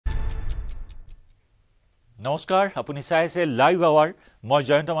নমস্কাৰ আপুনি চাই আছে লাইভ আৱাৰ মই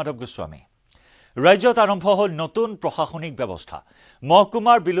জয়ন্ত মাধৱ গোস্বামী ৰাজ্যত আৰম্ভ হ'ল নতুন প্ৰশাসনিক ব্যৱস্থা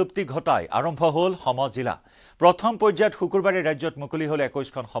মহকুমাৰ বিলুপ্তি ঘটাই আৰম্ভ হ'ল সমজিলা প্ৰথম পৰ্যায়ত শুকুৰবাৰে ৰাজ্যত মুকলি হ'ল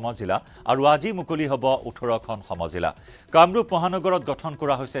 21খন সমজিলা আৰু আজি মুকলি হ'ব 18খন সমজিলা কামৰূপ মহানগৰত গঠন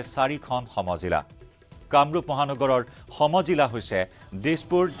কৰা হৈছে 4খন সমজিলা কামৰূপ মহানগৰৰ সমজিলা হৈছে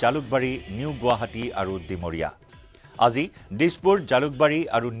দিছপুৰ জালুকবাৰী নিউ গুৱাহাটী আৰু ডিমৰিয়া আজি দিছপুৰ জালুকবাৰী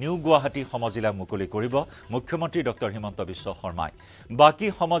আৰু নিউ গুৱাহাটী সমজিলা মুকলি কৰিব মুখ্যমন্ত্ৰী ডক্টৰ হিমন্ত বিশ্ব শৰ্মাই বাকি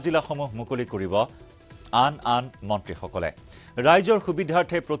সমজিলাসমূহ মুকলি কৰিব আন মন্ত্ৰীসকলে ৰাজ্যৰ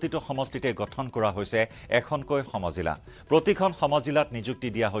সুবিধাৰ্থে প্ৰতিটো সমষ্টিতে গঠন কৰা হৈছে এখনকৈ সমজিলা প্ৰতিখন সমজিলাত নিযুক্তি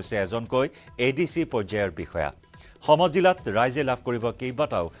দিয়া হৈছে এজনকৈ এডিসি পৰ্যায়ৰ বিষয়া সমজিলাত ৰাইজে লাভ কৰিব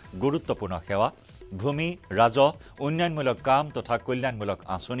কেইবাটাও গুৰুত্বপূৰ্ণ সেৱা ভূমি ৰাজহ উন্নয়নমূলক কাম তথা কল্যাণমূলক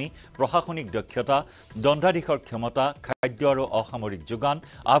আঁচনি প্ৰশাসনিক দক্ষতা দণ্ডাধীশৰ ক্ষমতা খাদ্য আৰু অসামৰিক যোগান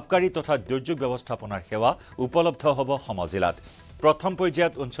আবকাৰী তথা দুৰ্যোগ ব্যৱস্থাপনাৰ সেৱা উপলব্ধ হ'ব সমজিলাত প্ৰথম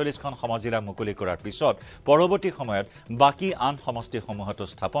পৰ্যায়ত 39খন সমজিলা মুকলি কৰাৰ পিছত পৰৱৰ্তী সময়ত বাকি আন সমষ্টিসমূহতো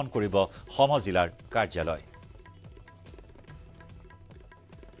স্থাপন কৰিব সমজিলাৰ কাৰ্যালয়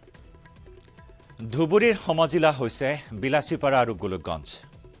ধুবুৰীৰ সমজিলা হৈছে বিলাসীপাৰা আৰু গোলকগঞ্জ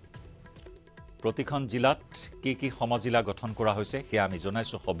প্ৰতিখন জিলাত কি সমজিলা গঠন কৰা হৈছে হেয়া আমি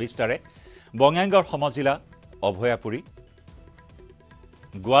জনাইছো সবিস্তাৰে বঙাইগাঁৱৰ সমজিলা অভয়াপুৰী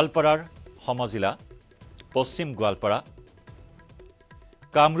গোৱালপাৰাৰ সমজিলা পশ্চিম গোৱালপাৰা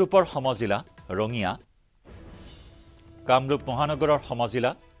কামৰূপৰ সমজিলা ৰঙিয়া কামৰূপ মহানগৰৰ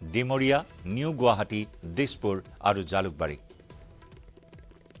সমজিলা ডিমৰিয়া নিউ গুৱাহাটী দিছপুৰ আৰু জালুকবাৰী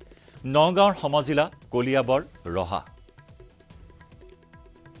নগাঁৱৰ সমজিলা কলিয়াবৰ ৰহা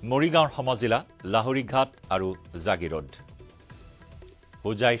মৰিগাঁৱৰ সমজিলা লাহৰীঘাট আৰু জাগিৰোড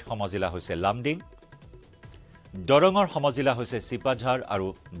হোজাইৰ সমজিলা হৈছে লামডিং দৰঙৰ সমজিলা হৈছে চিপাঝাৰ আৰু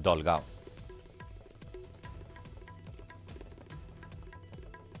দলগাঁও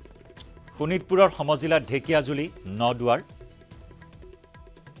শোণিতপুৰৰ সমজিলা ঢেকিয়াজুলি নদুৱাৰ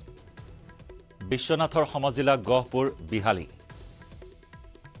বিশ্বনাথৰ সমজিলা গহপুৰ বিহালী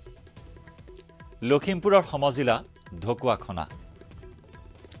লখিমপুৰৰ সমজিলা ঢকুৱাখনা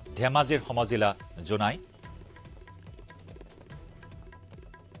ধেমাজিৰ সমজিলা জোনাই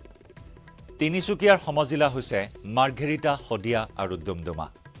তিনিচুকীয়াৰ সমজিলা হৈছে মাৰ্ঘেৰিটা হদিয়া আৰু ডুমডুমা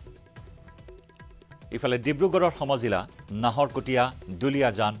ইফালে ডিব্ৰুগড়ৰ সমজিলা নাহৰকটীয়া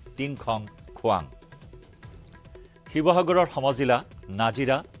দুলিয়াজান টিংখং খোৱাং শিৱসাগৰৰ সমজিলা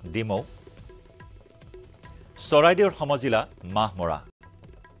নাজিৰা ডিমৌ চৰাইদেউৰ সমজিলা মাহমৰা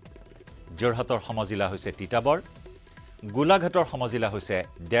যোৰহাটৰ সমজিলা হৈছে তিতাবৰ গোলাঘাটৰ সমজিলা হৈছে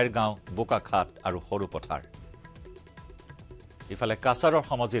দেৰগাঁও বোকাখাট আৰু সৰুপথাৰ ইফালে কাছাৰৰ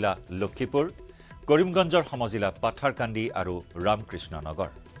সমজিলা লক্ষীপুৰ কৰিমগঞ্জৰ সমজিলা পাথাৰকান্দি আৰু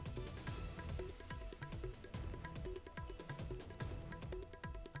ৰামকৃষ্ণনগৰ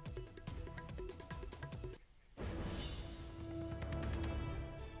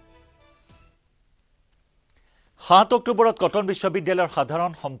অক্টোবৰত কটন বিশ্ববিদ্যালয়ৰ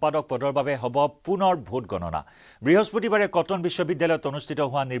সাধাৰণ সম্পাদক পদৰ বাবে হ'ব পুনৰ ভোট গণনা বৃহস্পতিবাৰে কটন বিশ্ববিদ্যালয়ত অনুষ্ঠিত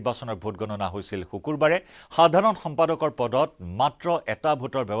হোৱা নিৰ্বাচনৰ ভোট গণনা হৈছিল শুকুৰবাৰে সাধাৰণ সম্পাদকৰ পদত মাত্ৰ এটা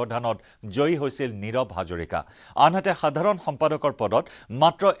ভোটৰ ব্যৱধানত জয়ী হৈছিল নীৰৱ হাজৰিকা আনহাতে সাধাৰণ সম্পাদকৰ পদত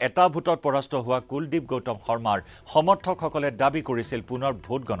মাত্ৰ এটা ভোটত পৰাস্ত হোৱা কুলদীপ গৌতম শৰ্মাৰ সমৰ্থকসকলে দাবী কৰিছিল পুনৰ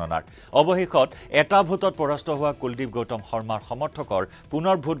ভোট গণনাৰ অৱশেষত এটা ভোটত পৰাস্ত হোৱা কুলদীপ গৌতম শৰ্মাৰ সমৰ্থকৰ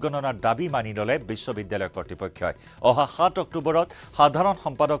পুনৰ ভোট গণনাৰ দাবী মানি ললে বিশ্ববিদ্যালয় কৰ্তৃপক্ষই অহা 7 অক্টোবৰত সাধাৰণ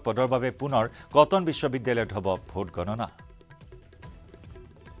সম্পাদক পদৰ বাবে পুনৰ কটন বিশ্ববিদ্যালয়ত হ'ব ভোট গণনা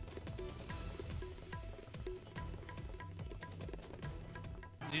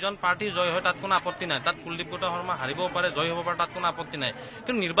যিজন পাৰ্টি জয় হয় তাত কোনো আপত্তি নাই তাত কুলদীপ গৌতম শৰ্মা হাৰিব পাৰে জয় হ'ব পাৰে তাত কোনো আপত্তি নাই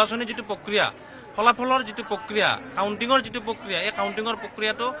কিন্তু নিৰ্বাচনী যিটো প্ৰক্ৰিয়া ফলাফলৰ যিটো প্ৰক্ৰিয়া কাউন্টিঙৰ যিটো প্ৰক্ৰিয়া এই কাউন্টিঙৰ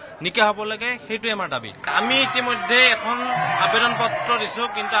প্ৰক্ৰিয়াটো নিকা হ'ব লাগে সেইটোৱে আমাৰ দাবী আমি ইতিমধ্যে এখন আবেদন পত্ৰ দিছো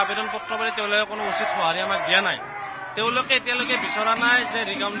কিন্তু আবেদন পত্ৰ বাবে তেওঁলোকে কোনো উচিত সঁহাৰি আমাক দিয়া নাই তেওঁলোকে এতিয়ালৈকে বিচৰা নাই যে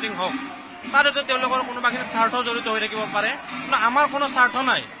ৰিকাউন্টিং হওক তাতে তেওঁলোকৰ কোনোবাখিনিত স্বাৰ্থ জড়িত হৈ থাকিব পাৰে কিন্তু আমাৰ কোনো স্বাৰ্থ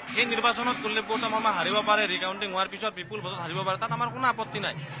নাই এই নিৰ্বাচনত কুলদীপ গৌতম শৰ্মা হাৰিব পাৰে ৰিকাউন্টিং হোৱাৰ পিছত বিপুল ভোটত হাৰিব পাৰে তাত আমাৰ কোনো আপত্তি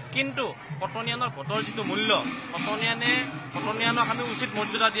নাই কিন্তু কটনিয়ানৰ ভোটৰ যিটো মূল্য কটনিয়ানক আমি উচিত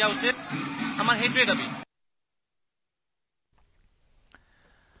মৰ্যাদা দিয়া উচিত আমাৰ সেইটোৱে দাবী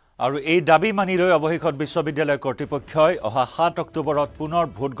আৰু এই দাবী মানি লৈ অৱশেষত বিশ্ববিদ্যালয় কৰ্তৃপক্ষই অহা 7 অক্টোবৰত পুনৰ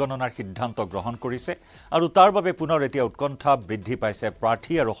ভোট গণনাৰ সিদ্ধান্ত গ্ৰহণ কৰিছে আৰু তাৰ বাবে পুনৰ এতিয়া উৎকণ্ঠা বৃদ্ধি পাইছে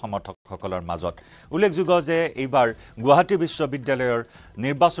প্ৰাৰ্থী আৰু সমৰ্থক আয়োজকসকলৰ মাজত উল্লেখযোগ্য যে এইবাৰ গুৱাহাটী বিশ্ববিদ্যালয়ৰ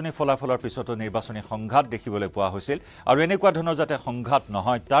নিৰ্বাচনী ফলাফলৰ পিছতো নিৰ্বাচনী সংঘাত দেখিবলৈ পোৱা হৈছিল আৰু এনেকুৱা ধৰণৰ যাতে সংঘাত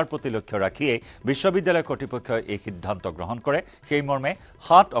নহয় তাৰ প্ৰতি লক্ষ্য ৰাখিয়েই বিশ্ববিদ্যালয় কৰ্তৃপক্ষই এই সিদ্ধান্ত গ্ৰহণ কৰে সেই মৰ্মে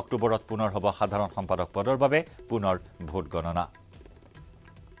 7 অক্টোবৰত পুনৰ হ'ব সাধাৰণ সম্পাদক পদৰ বাবে পুনৰ ভোট গণনা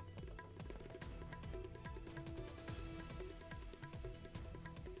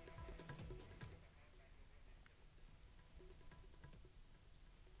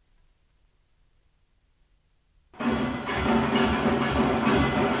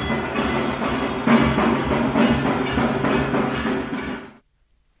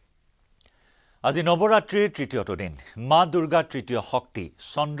আজি নৱৰাত্ৰিৰ তৃতীয়টো দিন মা দুৰ্গাৰ তৃতীয় শক্তি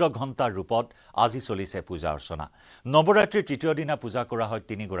চন্দ্ৰঘণ্টাৰ ৰূপত আজি চলিছে পূজা অৰ্চনা নৱৰাত্ৰিৰ তৃতীয় দিনা পূজা কৰা হয়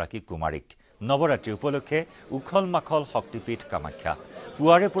 3 গৰাকী কুমাৰীক নৱৰাত্ৰি উপলক্ষে উখল মাখল শক্তিপীঠ কামাখ্যা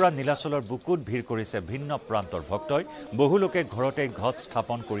পুৱাৰে পৰা নীলাচলৰ বুকুত ভিৰ কৰিছে ভিন্ন প্ৰান্তৰ ভক্তই বহু লোকে ঘৰতে ঘট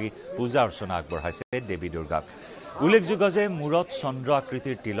স্থাপন কৰি পূজা অৰ্চনা আগবঢ়াইছে দেৱী দুৰ্গাক উল্লেখযোগ্য যে মূৰত চন্দ্ৰ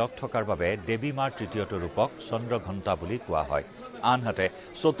আকৃতিৰ তিলক থকাৰ বাবে দেৱী মাৰ তৃতীয়টো ৰূপক চন্দ্ৰঘণ্টা বুলি কোৱা হয় আনহাতে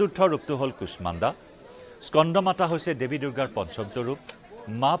চতুৰ্থ ৰূপটো হ'ল কুষ্মাণ্ডা স্কন্দমাতা হৈছে দেৱী দুৰ্গাৰ পঞ্চমটো ৰূপ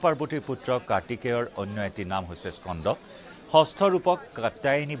মা পাৰ্বতীৰ পুত্ৰ কাৰ্তিকেয়ৰ অন্য এটি নাম হৈছে স্কন্দ ষষ্ঠ ৰূপক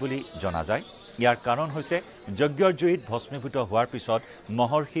কাত্যায়নী বুলি জনা যায় ইয়াৰ কাৰণ হৈছে যজ্ঞৰ জুইত ভস্মীভূত হোৱাৰ পিছত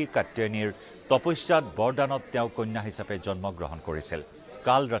মহৰ্ষি কাত্যায়নীৰ তপস্যাত বৰদানত তেওঁ কন্যা হিচাপে জন্মগ্ৰহণ কৰিছিল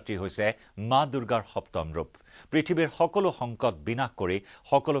কাল ৰাত্ৰি হৈছে মা দুৰ্গাৰ সপ্তম ৰূপ পৃথিৱীৰ সকলো সংকট বিনাশ কৰি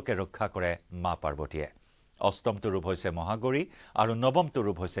সকলোকে ৰক্ষা কৰে মা পাৰ্বতীয়ে অষ্টমটো ৰূপ হৈছে মহাগৌৰী আৰু নৱমটো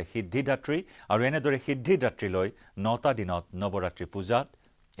ৰূপ হৈছে সিদ্ধিদাত্ৰী আৰু এনেদৰে সিদ্ধিদাত্ৰীলৈ 9টা দিনত নৱৰাত্ৰি পূজাত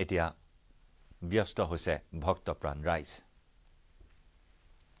এতিয়া ব্যস্ত হৈছে ভক্তপ্ৰাণ ৰাইজ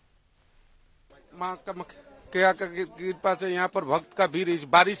माँ का कृपा से यहाँ पर भक्त का भीड़ इस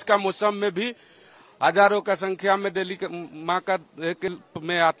बारिश का मौसम में भी हजारों का संख्या में डेली माँ का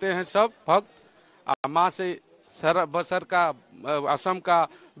में आते हैं सब भक्त माँ से बसर का असम का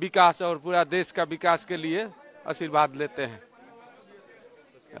विकास और पूरा देश का विकास के लिए आशीर्वाद लेते हैं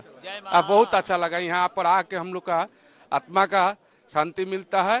बहुत अच्छा लगा यहाँ पर आके हम लोग का आत्मा का शांति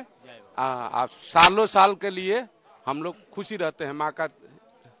मिलता है सालों साल के लिए हम लोग खुशी रहते हैं माँ का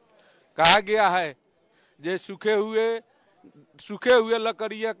कहा गया है जे सूखे हुए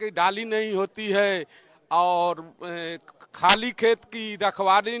लकड़ियाँ की डाली नहीं होती है और खाली खेत की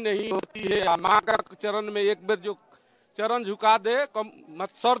रखवाली नहीं होती है माँ का चरण में एक बार जो चरण झुका दे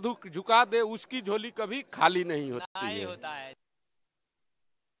सर झुका दे उसकी झोली कभी खाली नहीं होती है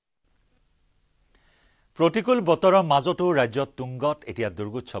प्रतिकूल बतৰৰ মাজতো ৰাজ্যত তুংগত এতিয়া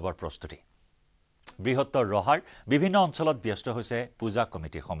দুৰ্গোৎসৱৰ প্ৰস্তুতি বৃহত্তৰ ৰহাৰ বিভিন্ন অঞ্চলত ব্যস্ত হৈছে পূজা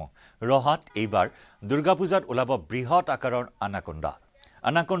কমিটিসমূহ ৰহাত এইবাৰ দুৰ্গা পূজাত ওলাব বৃহৎ আকাৰৰ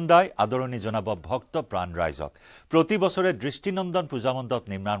আনাকোণ্ডাই আদৰণি জনাব ভক্ত প্ৰাণ ৰাইজক প্ৰতি বছৰে দৃষ্টিনন্দন পূজা মণ্ডপ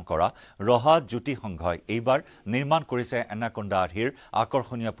নিৰ্মাণ কৰা ৰহা জ্যোতি সংঘই এইবাৰ নিৰ্মাণ কৰিছে আনাকোণ্ডা আৰ্হিৰ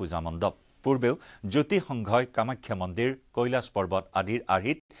আকৰ্ষণীয় পূজা মণ্ডপ পূৰ্বেও জ্যোতি সংঘই কামাখ্যা মন্দিৰ কৈলাশ পৰ্বত আদিৰ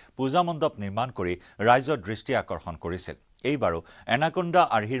আৰ্হিত পূজা মণ্ডপ নিৰ্মাণ কৰি ৰাইজৰ দৃষ্টি আকৰ্ষণ কৰিছিল এইবাৰো এনাকোণ্ডা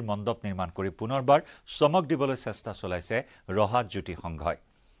আৰ্হিৰ মণ্ডপ নিৰ্মাণ কৰি পুনৰবাৰ চমক দিবলৈ চেষ্টা চলাইছে ৰহা জ্যোতি সংঘই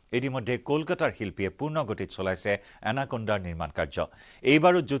ইতিমধ্যে কলকাতাৰ শিল্পীয়ে পূৰ্ণ গতিত চলাইছে এনাকোণ্ডাৰ নিৰ্মাণ কাৰ্য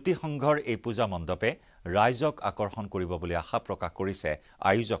এইবাৰো জ্যোতি সংঘৰ এই পূজা মণ্ডপে ৰাইজক আকৰ্ষণ কৰিব বুলি আশা প্ৰকাশ কৰিছে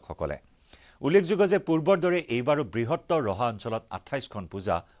আয়োজকসকলে উল্লেখযোগ্য যে পূৰ্বৰ দৰে এইবাৰো বৃহত্তৰ ৰহা অঞ্চলত 28খন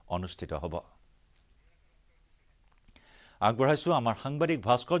পূজা অনুষ্ঠিত হ'ব আগবঢ়াইছো আমাৰ সাংবাদিক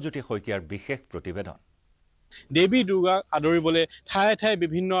ভাস্কৰ জ্যোতি শইকীয়াৰ বিশেষ প্ৰতিবেদন দেৱী দুৰ্গা আদৰিবলৈ ঠায়ে ঠায়ে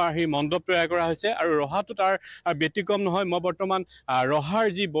বিভিন্ন আৰ্হিৰ মণ্ডপ তৈয়াৰ কৰা হৈছে আৰু ৰহাটো তাৰ ব্যতিক্ৰম নহয় মই বৰ্তমান ৰহাৰ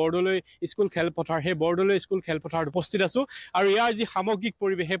যি বৰদলৈ স্কুল খেলপথাৰ সেই বৰদলৈ স্কুল খেলপথাৰত উপস্থিত আছো আৰু ইয়াৰ যি সামগ্ৰিক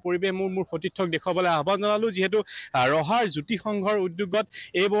পৰিৱেশ সেই পৰিৱেশ মোৰ সতীৰ্থক দেখুৱাবলৈ আহ্বান জনালো যিহেতু ৰহাৰ জ্যোতি সংঘৰ উদ্যোগত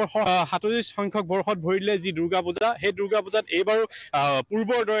এই বৰ্ষ 37 সংখ্যক বৰ্ষত ভৰিলে যি দুৰ্গা পূজা সেই দুৰ্গা পূজাত এইবাৰো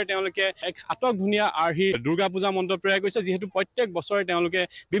পূৰ্বৰ দৰে তেওঁলোকে এক আটক ধুনীয়া আৰ্হিৰ দুৰ্গা পূজা মণ্ডপ তৈয়াৰ কৰিছে যিহেতু প্ৰত্যেক বছৰে তেওঁলোকে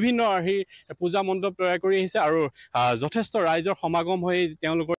বিভিন্ন আৰ্হিৰ পূজা মণ্ডপ তৈয়াৰ কৰি আহিছে আৰু যথেষ্ট ৰাইজৰ সমাগম হৈ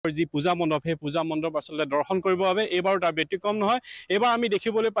তেওঁলোকৰ যি পূজা মণ্ডপ সেই পূজা মণ্ডপ আসলে দৰ্শন কৰিবৰ বাবে এইবাৰ তাৰ ব্যতিক্ৰম নহয় এইবাৰ আমি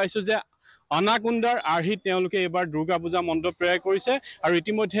দেখিবলৈ পাইছো যে আনাকোণ্ডাৰ আৰ্হিত তেওঁলোকে এইবাৰ দুৰ্গা পূজা মণ্ডপ তৈয়াৰ কৰিছে আৰু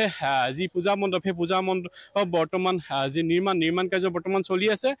ইতিমধ্যে যি পূজা মণ্ডপ সেই পূজা মণ্ডপ বৰ্তমান যি নিৰ্মাণ কাৰ্য বৰ্তমান চলি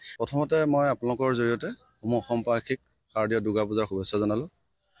আছে প্ৰথমতে মই আপোনালোকৰ জৰিয়তে অসমবাসীক শাৰদীয় দুৰ্গা পূজাৰ শুভেচ্ছা জনালো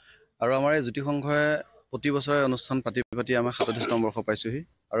আৰু আমাৰ এই জ্যোতি সংঘয়ে প্ৰতি বছৰে অনুষ্ঠান পাতি আমাৰ 37 নম্বৰ বৰ্ষ পাইছোহি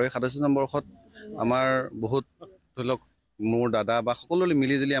আৰু এই 37 নম্বৰ বৰ্ষত আমাৰ বহুত ধৰি লওক মোৰ দাদা বা সকলোৱে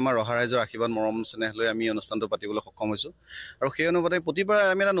মিলিজুলি আমাৰ ৰহা ৰাইজৰ আশীৰ্বাদ মৰম স্নেহ লৈ আমি অনুষ্ঠানটো পাতিবলৈ সক্ষম হৈছোঁ আৰু সেই অনুপাতে প্ৰতিবাৰ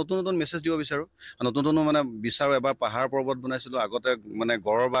আমি এটা নতুন নতুন মেছেজ দিব বিচাৰোঁ নতুন নতুন মানে বিচাৰোঁ এবাৰ পাহাৰ পৰ্বত বনাইছিলোঁ আগতে মানে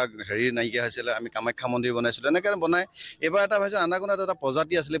গড় বা হেৰি নাইকিয়া হৈছিলে আমি কামাখ্যা মন্দিৰ বনাইছিলোঁ এনেকৈ বনাই এইবাৰ এটা ভাবিছোঁ আনাকোনাত এটা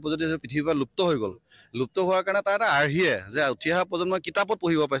প্ৰজাতি আছিলে প্ৰজাতি পৃথিৱীৰ পৰা লুপ্ত হৈ গ'ল লুপ্ত হোৱাৰ কাৰণে তাৰ এটা আৰ্হিয়ে যে উঠি অহা প্ৰজন্মই কিতাপত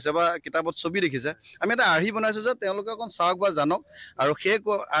পঢ়িব পাইছে বা কিতাপত ছবি দেখিছে আমি এটা আৰ্হি বনাইছোঁ যে তেওঁলোকে অকণ চাওক বা জানক আৰু সেই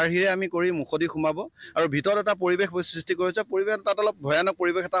আৰ্হিৰে আমি কৰি মুখদি সোমাব আৰু ভিতৰত এটা পৰিৱেশ সৃষ্টি কৰিছে পৰিৱেশ তাত অলপ ভয়ানক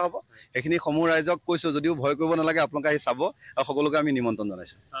পৰিৱেশ এটা হ'ব সেইখিনি সমূহ ৰাইজক কৈছোঁ যদিও ভয় কৰিব নালাগে আপোনালোকে আহি চাব আৰু সকলোকে আমি নিমন্ত্ৰণ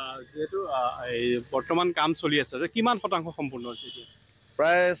জনাইছোঁ যিহেতু এই বৰ্তমান কাম চলি আছে যে কিমান শতাংশ সম্পূৰ্ণ হৈছে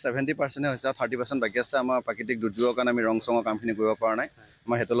প্ৰায় 70% হৈছে 30% বাকী আছে আমাৰ প্ৰাকৃতিক দুৰ্যোগৰ কাৰণে আমি ৰং চঙৰ কামখিনি কৰিব পৰা নাই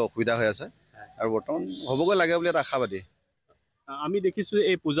আমাৰ সেইটোলৈ অসুবিধা হৈ আছে আৰু বৰ্তমান হ'বগৈ লাগে বুলি এটা আশাবাদী আমি দেখিছোঁ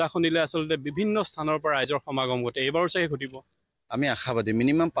এই পূজাখনিলে আচলতে বিভিন্ন স্থানৰ পৰা ৰাইজৰ সমাগম ঘটে এইবাৰো চাগে ঘটিব আমি আশাবাদী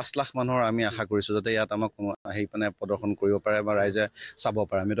মিনিমাম 5 লাখ মানুহৰ আমি আশা কৰিছোঁ যাতে ইয়াত আমাক আহি মানে প্ৰদৰ্শন কৰিব পাৰে বা ৰাইজে চাব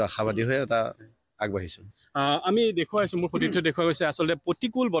পাৰে আমিতো আশাবাদী হৈ এটা আগবাঢ়িছোঁ আমি দেখুৱাইছোঁ মোৰ সতীৰ্থ দেখুওৱা গৈছে আচলতে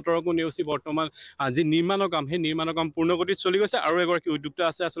প্ৰতিকূল বতৰকো নেওচি বৰ্তমান যি নিৰ্মাণৰ কাম সেই নিৰ্মাণৰ কাম পূৰ্ণগতিত চলি গৈছে আৰু এগৰাকী উদ্যোক্তা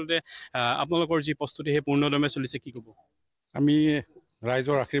আছে আচলতে আপোনালোকৰ যি প্ৰস্তুতি সেই পূৰ্ণদমে চলিছে কি ক'ব আমি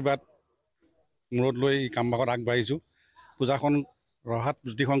ৰাইজৰ আশীৰ্বাদ মূৰত লৈ কামভাগত আগবাঢ়িছোঁ পূজাখন ৰহাত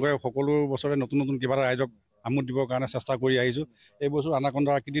জ্যোতিসংঘই সকলো বছৰে নতুন নতুন কিবা এটা ৰাইজক আমোদ দিবৰ কাৰণে চেষ্টা কৰি আহিছোঁ এই বছৰ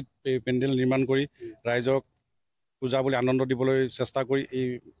আনাকন্দা আকৃতিত পেণ্ডেল নিৰ্মাণ কৰি ৰাইজক পূজা বুলি আনন্দ দিবলৈ চেষ্টা কৰি এই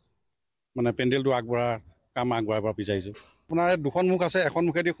মানে পেণ্ডেলটো কাম আগবঢ়াব বিচাৰিছোঁ আপোনাৰ দুখন মুখ আছে এখন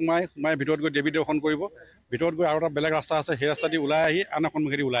মুখেদি সোমাই ভিতৰত গৈ দেৱী দৰ্শন কৰিব ভিতৰত গৈ আৰু এটা বেলেগ ৰাস্তা আছে সেই ৰাস্তা দি ওলাই আহি আন এখন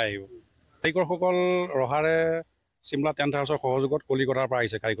মুখেদি ওলাই আহিব কাৰিকৰসকল ৰহাৰে চিমলা টেণ্ট হাউচৰ সহযোগত কলিকতাৰ পৰা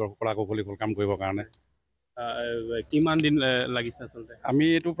আহিছে কাৰিকৰসকল আকৌ কলিকতা কাম কৰিবৰ কাৰণে কিমান দিন লাগিছে আচলতে আমি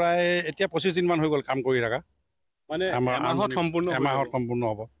এইটো প্ৰায় এতিয়া 25 দিনমান হৈ গ'ল কাম কৰি থকা মানে এমাহত সম্পূৰ্ণ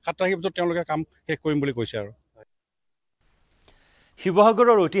হ'ব 7 তাৰিখৰ পিছত তেওঁলোকে কাম শেষ কৰিম বুলি কৈছে আৰু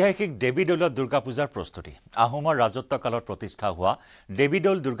শিৱসাগৰৰ ঐতিহাসিক দেৱীদৌলত দুৰ্গা পূজাৰ প্ৰস্তুতি আহোমৰ ৰাজত্বকালত প্ৰতিষ্ঠা হোৱা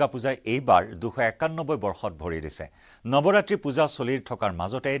দেৱীদৌল দুৰ্গা পূজাই এইবাৰ 291 বৰ্ষত ভৰি দিছে নৱৰাত্ৰি পূজা চলি থকাৰ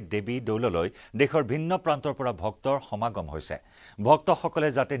মাজতে দেৱীদৌললৈ দেশৰ ভিন্ন প্ৰান্তৰ পৰা ভক্তৰ সমাগম হৈছে ভক্তসকলে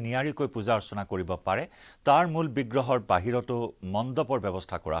যাতে নিয়াৰিকৈ পূজা অৰ্চনা কৰিব পাৰে তাৰ মূল বিগ্ৰহৰ বাহিৰতো মণ্ডপৰ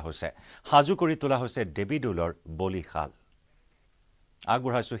ব্যৱস্থা কৰা হৈছে সাজু কৰি তোলা হৈছে দেৱীদৌলৰ বলিশাল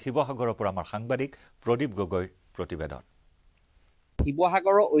আগবঢ়াইছো শিৱসাগৰৰ পৰা আমাৰ সাংবাদিক প্ৰদীপ গগৈৰ প্ৰতিবেদন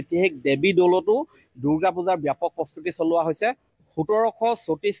শিৱসাগৰৰ ঐতিহাসিক দেৱী দৌলতো দুৰ্গা পূজাৰ ব্যাপক প্ৰস্তুতি চলোৱা হৈছে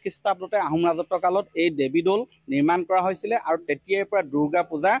 1734 খ্ৰীষ্টাব্দতে আহোম ৰাজত্বকালত এই দেৱী দৌল নিৰ্মাণ কৰা হৈছিলে আৰু তেতিয়াৰ পৰা দুৰ্গা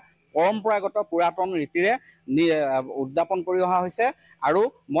পূজা পৰম্পৰাগত পুৰাতন ৰীতিৰে উদযাপন কৰি অহা হৈছে আৰু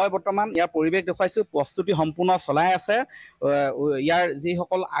মই বৰ্তমান ইয়াৰ পৰিৱেশ দেখুৱাইছোঁ প্ৰস্তুতি সম্পূৰ্ণ চলাই আছে ইয়াৰ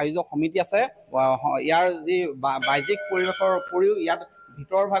যিসকল আয়োজক সমিতি আছে ইয়াৰ যি বাহ্যিক পৰিৱেশৰ উপৰিও ইয়াত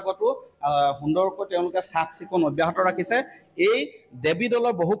ভিতৰ ভাগতো সুন্দৰকৈ তেওঁলোকে চাফ চিকুণ অব্যাহত ৰাখিছে এই দেৱী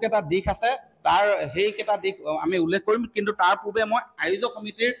দৌলৰ বহুকেইটা দিশ আছে তাৰ সেইকেইটা দিশ আমি উল্লেখ কৰিম কিন্তু তাৰ পূৰ্বে মই আয়োজক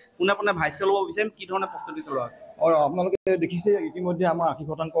সমিতিৰ পোনে পোনে ভাষ্য ল'ব বিচাৰিম কি ধৰণে প্ৰস্তুতি চলোৱা আৰু আপোনালোকে দেখিছে ইতিমধ্যে আমাৰ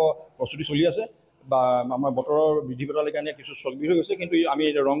 80% প্ৰস্তুতি চলি আছে বা আমাৰ বতৰৰ বিধি পথাৰৰ কাৰণে কিছু স্থগিত হৈ গৈছে কিন্তু আমি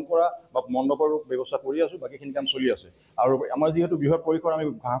ৰং কৰা বা মণ্ডপৰ ব্যৱস্থা কৰি আছোঁ বাকীখিনি কাম চলি আছে আৰু আমাৰ যিহেতু বৃহৎ পৰিসৰ আমি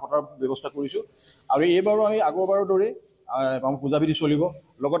ঘাঁহ কটাৰ ব্যৱস্থা কৰিছোঁ আৰু এইবাৰো আমি আগৰবাৰৰ দৰে আমাৰ পূজাবিধি চলিব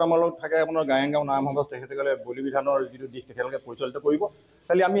লগত আমাৰ লগত থাকে আপোনাৰ গায়ন নাম সমাজ তেখেতসকলে বলি বিধানৰ যিটো দিশ তেখেতলোকে পৰিচালিত কৰিব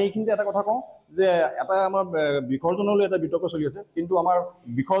খালি আমি এইখিনিতে এটা কথা কওঁ যে এটা আমাৰ বিসৰ্জনলৈ এটা বিতৰ্ক চলি আছে কিন্তু আমাৰ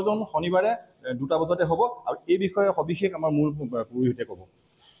বিসৰ্জন শনিবাৰে 2টা বজাতে হ'ব আৰু এই বিষয়ে সবিশেষ আমাৰ মূল পুৰোহিতে ক'ব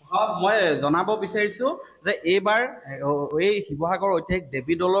মই জনাব বিচাৰিছোঁ যে এইবাৰ এই শিৱসাগৰ ঐতিহাসিক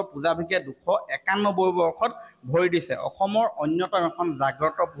দেৱী দৌলৰ পূজাভিষেকে 291 বৰ্ষত ভৰি দিছে অসমৰ অন্যতম এখন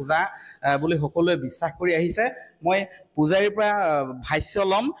জাগ্ৰত পূজা বুলি সকলোৱে বিশ্বাস কৰি আহিছে মই পূজাৰীৰ পৰা ভাষ্য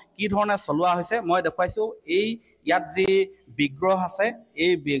ল'ম কি ধৰণে চলোৱা হৈছে মই দেখুৱাইছোঁ এই ইয়াত যি বিগ্ৰহ আছে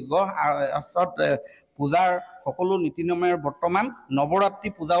এই বিগ্ৰহ পূজাৰ সকলো নীতি নিয়মেৰে বৰ্তমান নৱৰাত্ৰি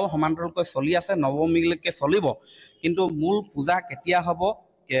পূজাও সমান্তৰালকৈ চলি আছে নৱমীলৈকে চলিব কিন্তু মূল পূজা কেতিয়া হ'ব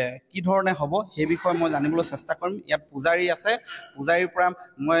কি ধৰণে হ'ব সেই বিষয়ে মই জানিবলৈ চেষ্টা কৰিম ইয়াত পূজাৰী আছে পূজাৰীৰ পৰা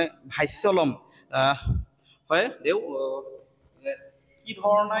মই ভাষ্য ল'ম হয় দেউ কি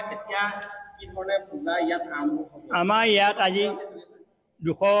ধৰণে কেতিয়া কি ধৰণে পূজা ইয়াত আৰম্ভ হ'ব আমাৰ ইয়াত আজি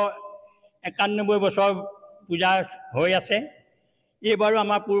 291 বছৰ পূজা হৈ আছে এইবাৰো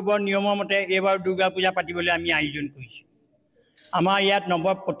আমাৰ পূৰ্বৰ নিয়মৰ মতে এইবাৰ দুৰ্গা পূজা পাতিবলৈ আমি আয়োজন কৰিছোঁ আমাৰ ইয়াত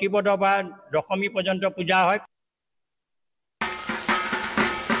প্ৰতিপদৰ পৰা দশমী পৰ্যন্ত পূজা হয়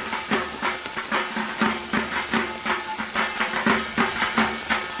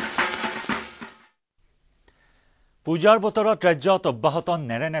পূজাৰ বতৰত ৰাজ্যত অব্যাহত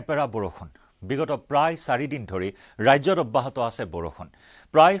নেৰেনেপেৰা বৰষুণ বিগত প্ৰায় 4 দিন ধৰি ৰাজ্যত অব্যাহত আছে বৰষুণ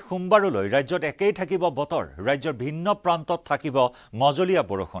প্ৰায় সোমবাৰলৈ ৰাজ্যত একেই থাকিব বতৰ ৰাজ্যৰ ভিন্ন প্ৰান্তত থাকিব মজলীয়া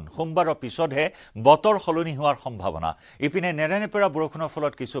বৰষুণ সোমবাৰৰ পিছতহে বতৰ সলনি হোৱাৰ সম্ভাৱনা ইপিনে নেৰানেপেৰা বৰষুণৰ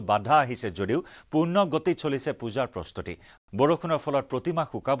ফলত কিছু বাধা আহিছে যদিও পূৰ্ণ গতিত চলিছে পূজাৰ প্ৰস্তুতি বৰষুণৰ ফলত প্ৰতিমা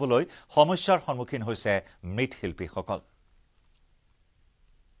শুকাবলৈ সমস্যাৰ সন্মুখীন হৈছে মৃৎশিল্পীসকল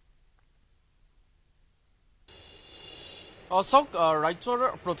চাওক ৰাজ্যৰ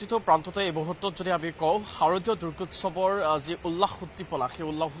প্ৰতিটো প্ৰান্ততে এই মুহূৰ্তত যদি আমি কওঁ শাৰদীয় দুৰ্গোৎসৱৰ যি উল্লাস উদ্দীপনা সেই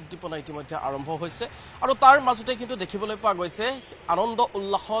উল্লাস উদ্দীপনা ইতিমধ্যে আৰম্ভ হৈছে আৰু তাৰ মাজতে কিন্তু দেখিবলৈ পোৱা গৈছে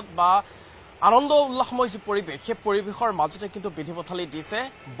আনন্দ উল্লাসময় যি পৰিৱেশ সেই পৰিৱেশৰ মাজতে কিন্তু বিধি পথালি দিছে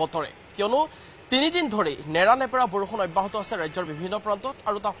বতৰে কিয়নো 3 দিন ধৰি নেৰানেপেৰা বৰষুণ অব্যাহত আছে ৰাজ্যৰ বিভিন্ন প্ৰান্তত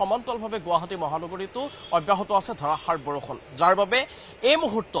আৰু তাৰ সমান্তৰালভাৱে গুৱাহাটী মহানগৰীতো অব্যাহত আছে ধাৰাসাৰ বৰষুণ যাৰ বাবে এই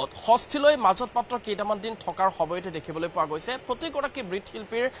মুহূৰ্তত ষষ্ঠীলৈ মাজত মাত্ৰ কেইটামান দিন থকাৰ সময়তে দেখিবলৈ পোৱা গৈছে প্ৰতিগৰাকী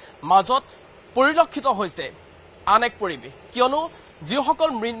মৃৎশিল্পীৰ মাজত পৰিলক্ষিত হৈছে আন এক পৰিৱেশ কিয়নো যিসকল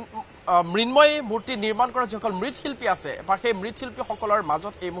মৃন্ময় মূৰ্তি নিৰ্মাণ কৰা যিসকল মৃৎশিল্পী আছে বা সেই মৃৎশিল্পীসকলৰ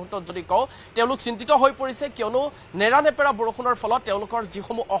মাজত এই মুহূৰ্তত যদি কওঁ তেওঁলোক চিন্তিত হৈ পৰিছে কিয়নো নেৰানেপেৰা বৰষুণৰ ফলত তেওঁলোকৰ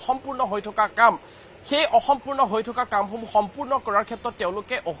যিসমূহ অসম্পূৰ্ণ হৈ থকা কাম সেই অসম্পূৰ্ণ হৈ থকা কামসমূহ সম্পূৰ্ণ কৰাৰ ক্ষেত্ৰত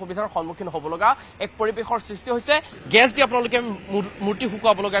তেওঁলোকে অসুবিধাৰ সন্মুখীন হ'ব লগা এক পৰিৱেশৰ সৃষ্টি হৈছে গেছ দি আপোনালোকে মূৰ্তি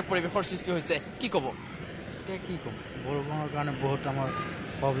শুকুৱাব লগা এক পৰিৱেশৰ সৃষ্টি হৈছে কি ক'ব এতিয়া কি ক'ম বৰষুণৰ কাৰণে বহুত আমাৰ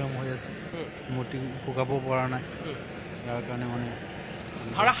প্ৰব্লেম হৈ আছে মূৰ্তি শুকাব পৰা নাই ইয়াৰ কাৰণে মানে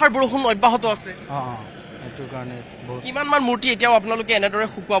ধাৰাসাৰ বৰষুণ অব্যাহত আছে এইটো কাৰণে কিমান মান মূৰ্তি এতিয়াও আপোনালোকে এনেদৰে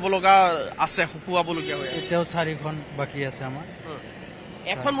শুকুৱাব লগা আছে শুকুৱাবলগীয়া হৈ এতিয়াও 4খন বাকী আছে আমাৰ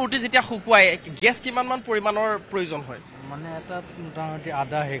এখন মূৰ্তি যেতিয়া শুকুৱাই গেছ কিমান মান পৰিমাণৰ প্ৰয়োজন হয় মানে এটা মোটামুটি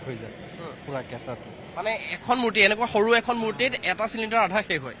আধা শেষ হৈ যায় পুৰা কেঁচাটো মানে এখন মূৰ্তি এনেকুৱা সৰু এখন মূৰ্তিত এটা চিলিণ্ডাৰ আধা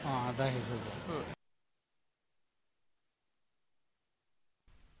শেষ হয় আধা শেষ হৈ যায়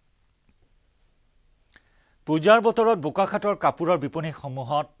পূজাৰ বতৰত বোকাখাটৰ কাপোৰৰ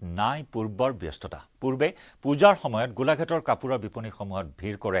বিপণীসমূহত নাই পূৰ্বৰ ব্যস্ততা পূৰ্বে পূজাৰ সময়ত গোলাঘাটৰ কাপোৰৰ বিপণীসমূহত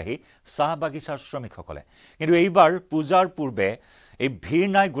ভিৰ কৰেহি চাহ বাগিচাৰ শ্ৰমিকসকলে কিন্তু এইবাৰ পূজাৰ পূৰ্বে এই ভিৰ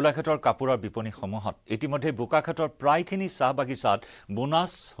নাই গোলাঘাটৰ কাপোৰৰ বিপণীসমূহত ইতিমধ্যে বোকাখাটৰ প্ৰায়খিনি চাহ বাগিচাত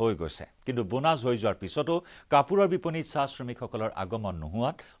বোনাছ হৈ গৈছে কিন্তু বোনাছ হৈ যোৱাৰ পিছতো কাপোৰৰ বিপণীত চাহ শ্ৰমিকসকলৰ আগমন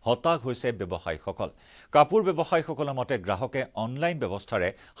নোহোৱাত হতাশ হৈছে ব্যৱসায়ীসকল কাপোৰ ব্যৱসায়ীসকলৰ মতে গ্ৰাহকে অনলাইন ব্যৱস্থাৰে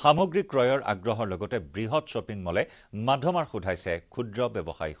সামগ্ৰী ক্ৰয়ৰ আগ্ৰহৰ লগতে বৃহৎ শ্বপিং মলে মাধ্যমৰ সোধাইছে ক্ষুদ্ৰ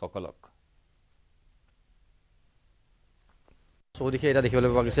ব্যৱসায়ীসকলক চৌদিশে এটা দেখিবলৈ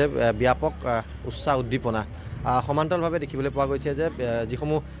পোৱা গৈছে ব্যাপক উৎসাহ উদ্দীপনা সমান্তৰালভাৱে দেখিবলৈ পোৱা গৈছে যে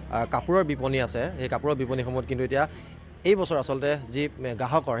যিসমূহ কাপোৰৰ বিপণী আছে সেই কাপোৰৰ বিপণীসমূহত কিন্তু এতিয়া এই বছৰ আচলতে যি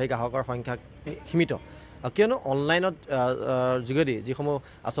গ্ৰাহকৰ সেই গ্ৰাহকৰ সংখ্যা সীমিত কিয়নো অনলাইনত যোগেদি যিসমূহ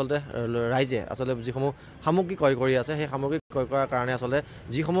আচলতে ৰাইজে আচলতে যিসমূহ সামগ্ৰী ক্ৰয় কৰি আছে সেই সামগ্ৰী ক্ৰয় কৰাৰ কাৰণে আচলতে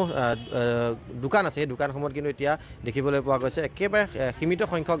যিসমূহ দোকান আছে সেই দোকানসমূহত কিন্তু এতিয়া দেখিবলৈ পোৱা গৈছে একেবাৰে সীমিত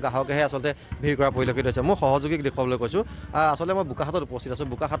সংখ্যক গ্ৰাহকেহে আচলতে ভিৰ কৰা পৰিলক্ষিত হৈছে মই সহযোগীক দেখুৱাবলৈ কৈছোঁ আচলতে মই বোকাখাটত উপস্থিত আছোঁ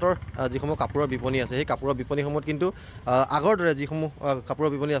বোকাখাটৰ যিসমূহ কাপোৰৰ বিপণী আছে সেই কাপোৰৰ বিপণীসমূহত কিন্তু আগৰ দৰে যিসমূহ কাপোৰৰ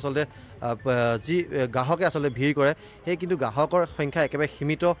বিপণী আচলতে যি গ্ৰাহকে আচলতে ভিৰ কৰে সেই কিন্তু গ্ৰাহকৰ সংখ্যা একেবাৰে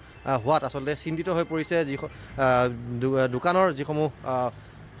সীমিত হোৱাত আচলতে চিন্তিত হৈ পৰিছে দোকানৰ যিসমূহ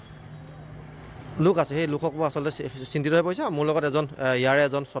লোক আছে সেই লোকসমূহ আচলতে চিন্তিত হৈ পৰিছে মোৰ লগত ইয়াৰে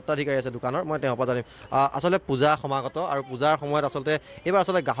এজন স্বত্বাধিকাৰী আছে দোকানৰ মই তেওঁৰ পৰা জানিম আচলতে পূজা সমাগত আৰু পূজাৰ সময়ত আচলতে এইবাৰ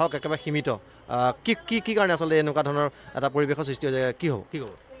আচলতে গ্ৰাহক একেবাৰে সীমিত কি কাৰণে আচলতে এনেকুৱা ধৰণৰ এটা পৰিৱেশৰ সৃষ্টি হৈ যায় কি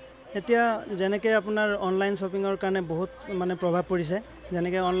হ'ব এতিয়া যেনেকৈ আপোনাৰ অনলাইন শ্বপিঙৰ কাৰণে বহুত মানে প্ৰভাৱ পৰিছে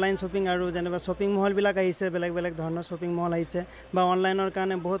যেনেকৈ অনলাইন শ্বপিং আৰু যেনিবা শ্বপিং মলবিলাক আহিছে বেলেগ বেলেগ ধৰণৰ শ্বপিং মল আহিছে বা অনলাইনৰ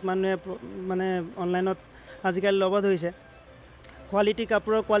কাৰণে বহুত মানুহে মানে অনলাইনত আজিকালি ল'ব ধৰিছে কোৱালিটি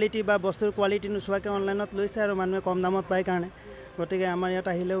কাপোৰৰ কোৱালিটি বা বস্তুৰ কোৱালিটি নোচোৱাকৈ অনলাইনত লৈছে আৰু মানুহে কম দামত পায় কাৰণে গতিকে আমাৰ ইয়াত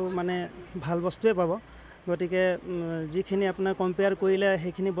আহিলেও মানে ভাল বস্তুৱে পাব গতিকে যিখিনি আপোনাৰ কম্পেয়াৰ কৰিলে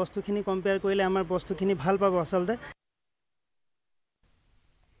সেইখিনি বস্তুখিনি কম্পেয়াৰ কৰিলে আমাৰ বস্তুখিনি ভাল পাব আচলতে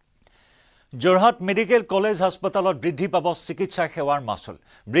যোৰহাট মেডিকেল কলেজ হাস্পতালত বৃদ্ধি পাব চিকিৎসা সেৱাৰ মাচুল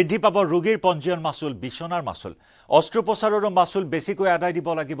বৃদ্ধি পাব ৰোগীৰ পঞ্জীয়ন মাচুল বিছনাৰ মাচুল অস্ত্ৰোপচাৰৰো মাচুল বেছিকৈ আদায় দিব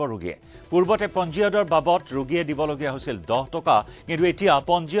লাগিব ৰোগীয়ে পূৰ্বতে পঞ্জীয়নৰ বাবদ ৰোগীয়ে দিবলগীয়া হৈছিল 10 টকা কিন্তু এতিয়া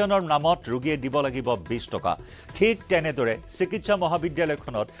পঞ্জীয়নৰ নামত ৰোগীয়ে দিব লাগিব 20 টকা ঠিক তেনেদৰে চিকিৎসা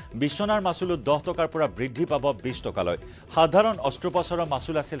মহাবিদ্যালয়খনত বিছনাৰ মাচুলো 10 টকাৰ পৰা বৃদ্ধি পাব 20 টকালৈ সাধাৰণ অস্ত্ৰোপচাৰৰ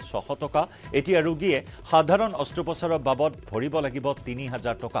মাচুল আছিল 600 টকা এতিয়া ৰোগীয়ে সাধাৰণ অস্ত্ৰোপচাৰৰ বাবদ ভৰিব লাগিব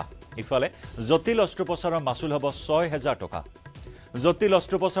 3000 টকা ইফালে জটিল অস্ত্ৰোপচাৰৰ মাচুল হ'ব 6000 টকা জটিল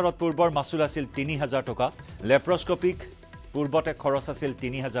অস্ত্ৰোপচাৰত পূৰ্বৰ মাচুল আছিল 3000 টকা লেপ্ৰস্কোপিক পূৰ্বতে খৰচ আছিল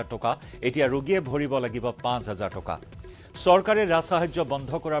 3000 টকা এতিয়া ৰোগীয়ে ভৰিব লাগিব 5000 টকা চৰকাৰে ৰাজসাহায্য বন্ধ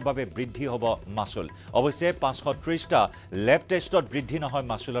কৰাৰ বাবে বৃদ্ধি হ'ব মাচুল অৱশ্যে 530টা লেব টেষ্টত বৃদ্ধি নহয়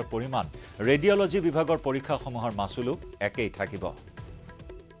মাচুলৰ পৰিমাণ ৰেডিঅলজি বিভাগৰ পৰীক্ষাসমূহৰ মাচুলো একেই থাকিব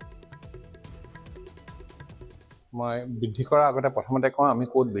মই বৃদ্ধি কৰাৰ আগতে প্ৰথমতে কওঁ আমি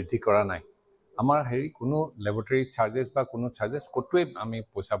ক'ত বৃদ্ধি কৰা নাই আমাৰ কোনো লেবৰেটৰী চাৰ্জেছ বা কোনো চাৰ্জেছ ক'তোৱে আমি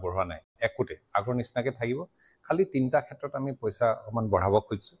পইচা বঢ়োৱা নাই একোতে আগৰ নিচিনাকৈ থাকিব খালি 3টা ক্ষেত্ৰত আমি পইচা অকণমান বঢ়াব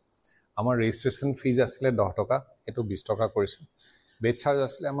খুজিছোঁ আমাৰ ৰেজিষ্ট্ৰেশ্যন ফিজ আছিলে 10 টকা সেইটো 20 টকা কৰিছোঁ বেড চাৰ্জ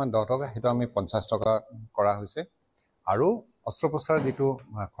আছিলে আমাৰ 10 টকা সেইটো আমি 50 টকা কৰা হৈছে আৰু অস্ত্ৰোপচাৰৰ যিটো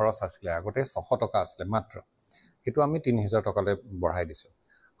খৰচ আছিলে আগতে 600 টকা আছিলে মাত্ৰ সেইটো আমি 3000 টকালৈ বঢ়াই দিছোঁ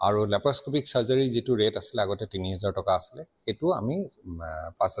আৰু লেপাৰস্কোপিক সাৰ্জাৰী যেটো ৰেট আছিল আগতে 3000 টকা আছিল এটো আমি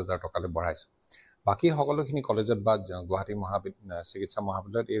 5000 টকালৈ বঢ়াইছো বাকি সকলোখিনি কলেজত বা গুৱাহাটী চিকিৎসা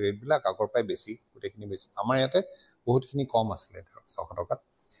মহাবিদ্যালয়ত এই ৰেট বিলাক আগৰ পৰাই বেছি গোটেইখিনি বেছি আমাৰ ইয়াতে বহুতখিনি কম আছিল ধৰক 600 টকা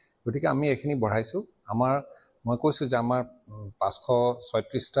গতিকে আমি এখিনি বঢ়াইছো আমাৰ মই কৈছো যে আমাৰ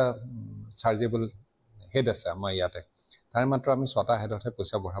 536টা চাৰ্জেবল হেড আছে আমাৰ ইয়াতে তাৰ মাত্ৰ আমি 6টা হেডতহে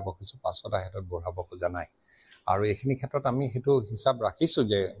পইচা বঢ়াব খুজিছো 500টা হেডত বঢ়াব খোজা নাই আৰু এখিনি ক্ষেত্ৰত আমি হেতু হিসাব ৰাখিছো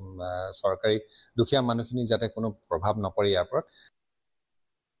যে সৰকাৰি দুখীয়া মানুহখিনি যাতে কোনো প্ৰভাৱ নপৰে ইয়াৰ পৰা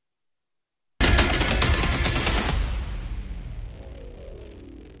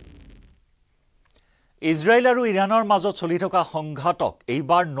ইজৰাইল আৰু ইৰানৰ মাজত চলি থকা সংঘাতক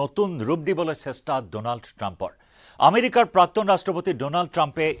এইবাৰ নতুন ৰূপ দিবলৈ চেষ্টা ডোনাল্ড ট্ৰাম্পৰ আমেৰিকাৰ প্ৰাক্তন ৰাষ্ট্ৰপতি ডোনাল্ড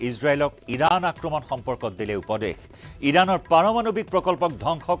ট্ৰাম্পে ইজৰাইলক ইৰাণ আক্ৰমণ সম্পৰ্কত দিলে উপদেশ ইৰানৰ পাৰমাণৱিক প্ৰকল্পক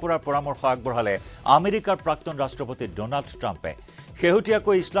ধ্বংস কৰাৰ পৰামৰ্শ আগবঢ়ালে আমেৰিকাৰ প্ৰাক্তন ৰাষ্ট্ৰপতি ডোনাল্ড ট্ৰাম্পে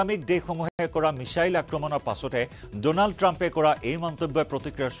শেহতীয়াকৈ ইছলামিক দেশসমূহে কৰা মিছাইল আক্ৰমণৰ পাছতে ডোনাল্ড ট্ৰাম্পে কৰা এই মন্তব্যই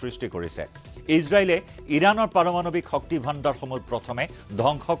প্ৰতিক্ৰিয়াৰ সৃষ্টি কৰিছে ইজৰাইলে ইৰানৰ পাৰমাণৱিক শক্তি ভাণ্ডাৰসমূহ প্ৰথমে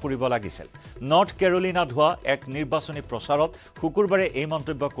ধ্বংস কৰিব লাগিছিল নৰ্থ কেৰোলিনাত হোৱা এক নিৰ্বাচনী প্ৰচাৰত শুকুৰবাৰে এই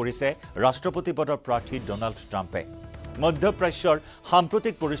মন্তব্য কৰিছে ৰাষ্ট্ৰপতি পদৰ প্ৰাৰ্থী ডোনাল্ড ট্ৰাম্পে মধ্যপ্ৰাচ্যৰ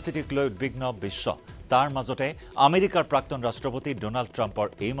সাম্প্ৰতিক পৰিস্থিতিক লৈ উদ্বিগ্ন বিশ্ব তাৰ মাজতে আমেৰিকাৰ প্ৰাক্তন ৰাষ্ট্ৰপতি ডোনাল্ড ট্ৰাম্পৰ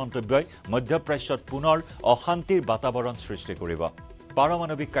এই মন্তব্যই মধ্যপ্ৰাচ্যত পুনৰ অশান্তিৰ বাতাবৰণ সৃষ্টি কৰিব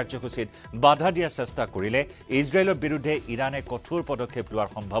পাৰমাণৱিক কাৰ্যসূচীত বাধা দিয়াৰ চেষ্টা কৰিলে ইজৰাইলৰ বিৰুদ্ধে ইৰানে কঠোৰ পদক্ষেপ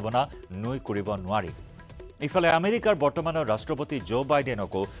লোৱাৰ সম্ভাৱনা নুই কৰিব নোৱাৰি ইফালে আমেৰিকাৰ বৰ্তমানৰ ৰাষ্ট্ৰপতি জো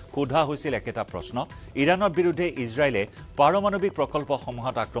বাইডেনকো সোধা হৈছিল একেটা প্ৰশ্ন ইৰানৰ বিৰুদ্ধে ইজৰাইলে পাৰমাণৱিক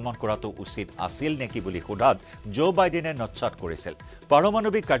প্ৰকল্পসমূহত আক্ৰমণ কৰাটো উচিত আছিল নেকি বুলি সোধাত জো বাইডেনে নচ্ছাত কৰিছিল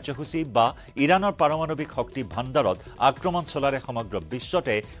পাৰমাণৱিক কাৰ্যসূচী বা ইৰানৰ পাৰমাণৱিক শক্তি ভাণ্ডাৰত আক্ৰমণ চলাৰে সমগ্ৰ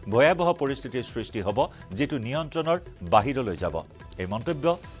বিশ্বতে ভয়াবহ পৰিস্থিতিৰ সৃষ্টি হ'ব যেটো নিয়ন্ত্ৰণৰ বাহিৰলৈ যাব এই মন্তব্য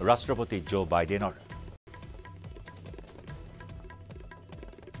ৰাষ্ট্ৰপতি জো বাইডেনৰ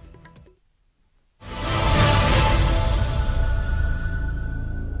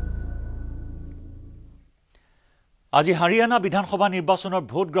আজি হাৰিয়ানা বিধানসভা নিৰ্বাচনৰ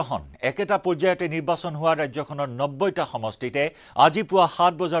ভোট গ্ৰহণ একেটা পৰ্যায়তে নিৰ্বাচন হোৱা ৰাজ্যখনৰ 90টা সমষ্টিতে আজি পুৱা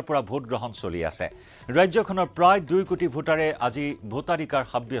 7 বজাৰ পৰা ভোট গ্ৰহণ চলি আছে ৰাজ্যখনৰ প্ৰায় 2 কোটি ভোটাৰে আজি ভোটাধিকাৰ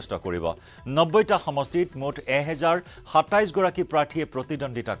সাব্যস্ত কৰিব 90টা সমষ্টিত মুঠ 1027 গৰাকী প্ৰাৰ্থীয়ে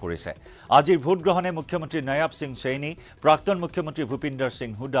প্ৰতিদ্বন্দ্বিতা কৰিছে আজিৰ ভোট গ্ৰহণে মুখ্যমন্ত্ৰী নয়াব সিং সৈনী প্ৰাক্তন মুখ্যমন্ত্ৰী ভূপিন্দৰ সিং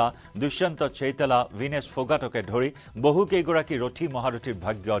হুডা দুষ্যন্ত চৈতালা ভিনেশ ফোগাটকে ধৰি বহু কেইগৰাকী ৰথী মহাৰথীৰ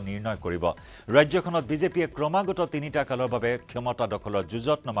ভাগ্য নিৰ্ণয় কৰিব ৰাজ্যখনত বিজেপিয়ে ক্ৰমাগত 3টা কালৰ বাবে ক্ষমতা দখলৰ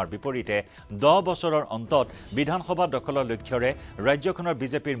যুঁজত নমাৰ বিপৰীতে 10 বছৰৰ অন্তত বিধানসভা দখলৰ লক্ষ্যৰে ৰাজ্যখনৰ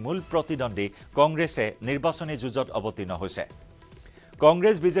বিজেপিৰ মূল প্ৰতিদ্বন্দ্বী কংগ্ৰেছে নিৰ্বাচনী যুঁজত অৱতীৰ্ণ হৈছে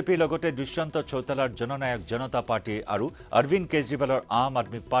কংগ্ৰেছ বিজেপিৰ লগতে দুষ্যন্ত চৌতালাৰ জননায়ক জনতা পাৰ্টি আৰু অৰবিন্দ কেজৰিৱালৰ আম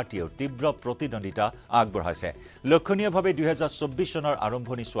আদমি পাৰ্টিও তীব্ৰ প্ৰতিদ্বন্দ্বিতা আগবঢ়াইছে লক্ষণীয়ভাৱে 2024 চনৰ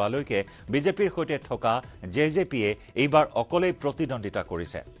আৰম্ভণি চোৱালৈকে বিজেপিৰ সৈতে থকা জেজেপিয়ে এইবাৰ অকলেই প্ৰতিদ্বন্দ্বিতা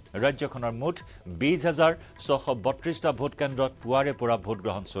কৰিছে ৰাজ্যখনৰ মুঠ 20632টা ভোট কেন্দ্ৰত পুৱাৰে পৰা ভোট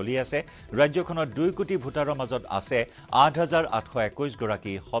গ্ৰহণ চলি আছে ৰাজ্যখনৰ 2 কোটি ভোটাৰৰ মাজত আছে 8821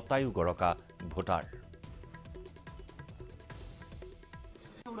 গৰাকী শতায়ু গৰকা ভোটাৰ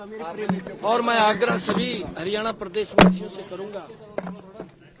और मैं आग्रह सभी हरियाणा प्रदेश वासियों से करूंगा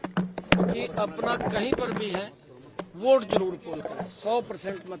कि अपना कहीं पर भी है वोट जरूर पोल करें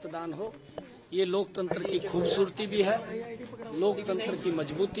 100% मतदान हो ये लोकतंत्र की खूबसूरती भी है लोकतंत्र की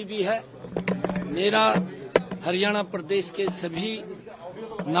मजबूती भी है मेरा हरियाणा प्रदेश के सभी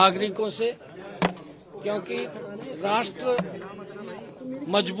नागरिकों से क्योंकि राष्ट्र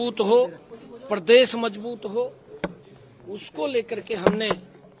मजबूत हो प्रदेश मजबूत हो उसको लेकर के हमने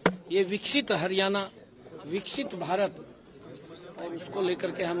ये विकसित हरियाणा विकसित भारत और उसको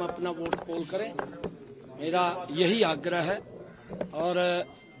लेकर के हम अपना वोट पोल करें मेरा यही आग्रह है और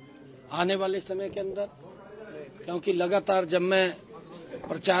आने वाले समय के अंदर क्योंकि लगातार जब मैं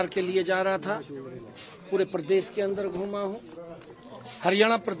प्रचार के लिए जा रहा था पूरे प्रदेश के अंदर घूमा हूँ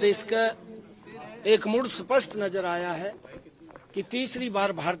हरियाणा प्रदेश का एक मुड़ स्पष्ट नजर आया है कि तीसरी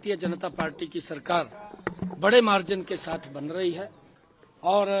बार भारतीय जनता पार्टी की सरकार बड़े मार्जिन के साथ बन रही है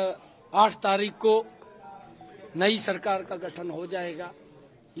और 8 तारीख को नई सरकार का गठन हो जाएगा।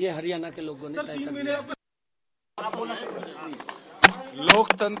 ये हरियाणा के लोगों ने तय कर दिया।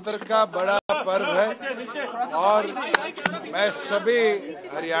 लोकतंत्र का बड़ा पर्व है और मैं सभी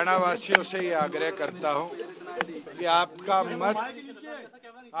हरियाणा वासियों से ये आग्रह करता हूं कि आपका मत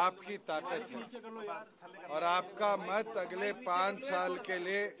आपकी ताकत है और आपका मत अगले 5 साल के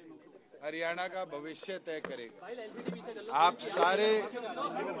लिए हरियाणा का भविष्य तय करेगा। आप सारे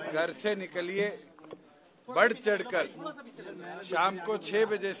घर से निकलिए, बढ़ चढ़कर शाम को 6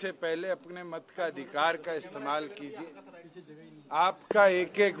 बजे से पहले अपने मत का अधिकार का इस्तेमाल कीजिए। आपका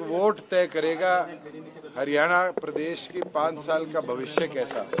एक एक वोट तय करेगा हरियाणा प्रदेश की 5 साल का भविष्य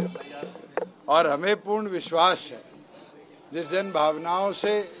कैसा हो। और हमें पूर्ण विश्वास है, जिस जन भावनाओं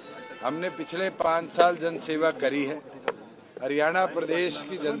से हमने पिछले 5 साल जन सेवा करी है, हरियाणा प्रदेश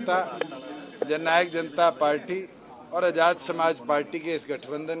की जनता जननायक जनता पार्टी और आजाद समाज पार्टी के इस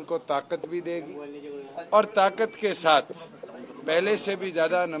गठबंधन को ताकत भी देगी और ताकत के साथ पहले से भी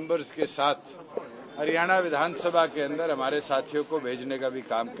ज्यादा नंबर्स के साथ हरियाणा विधानसभा के अंदर हमारे साथियों को भेजने का भी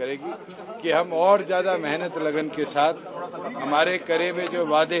काम करेगी कि हम और ज्यादा मेहनत लगन के साथ हमारे करे हुए जो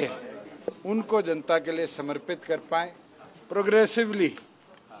वादे हैं उनको जनता के लिए समर्पित कर पाए, प्रोग्रेसिवली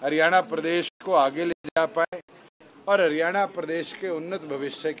हरियाणा प्रदेश को आगे ले जा पाए और हरियाणा प्रदेश के उन्नत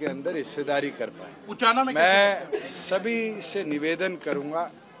भविष्य के अंदर हिस्सेदारी कर पाए। मैं सभी से निवेदन करूंगा,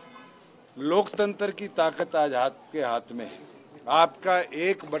 लोकतंत्र की ताकत आज आपके हाथ में है। आपका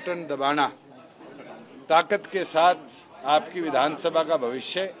एक बटन दबाना ताकत के साथ आपकी विधानसभा का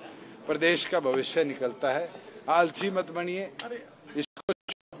भविष्य, प्रदेश का भविष्य निकलता है। आलसी मत बनिए, इसको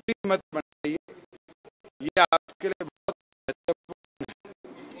छोटी मत बनाइए। ये आपके लिए बहुत महत्वपूर्ण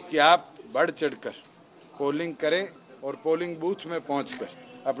है कि आप बढ़ चढ़कर पोलिंग करें और पोलिंग बूथ में पहुंचकर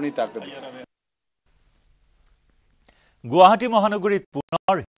अपनी ताकत दिखाएं। गुवाहाटी महानगरीत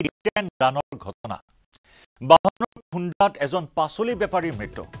पुনৰ হিট এণ্ড ৰানৰ ঘটনা। বাহনৰ খুন্দাত এজন পাচলি বেপাৰীৰ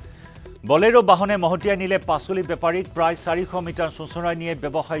মৃত্যু। বলেৰো বাহনে মহতিয়াই নিলে পাচলি বেপাৰীক প্ৰায় 400 মিটাৰ চোঁচৰাই নিয়ে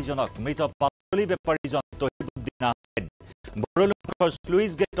ব্যৱসায়ীজনক। মৃত পাচলি বেপাৰীজন তহিবুদ্দিন আহমেদ। বৰলুংখৰ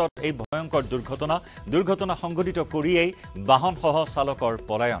স্লুইজ গেটত এই ভয়ংকৰ দুৰ্ঘটনা সংঘটিত কৰিয়েই বাহনসহ চালকৰ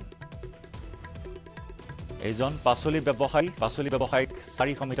পলায়ন। এইজন পাচলি ব্যৱসায়ীক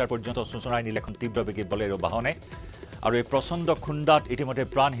 400 মিটাৰ পৰ্যন্ত চোঁচৰাই নিলে এখন তীব্ৰবেগী বলেৰো বাহনে। আৰু এই প্ৰচণ্ড খুন্দাত ইতিমধ্যে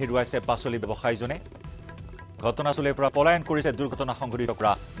প্ৰাণ হেৰুৱাইছে পাচলি ব্যৱসায়ীজনে। ঘটনাস্থলীৰ পৰা পলায়ন কৰিছে দুৰ্ঘটনা সংঘটিত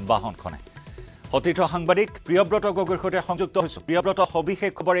কৰা বাহনখনে। সতীৰ্থ সাংবাদিক প্ৰিয়ব্ৰত গগৈৰ সৈতে সংযুক্ত হৈছোঁ। প্ৰিয়ব্ৰত,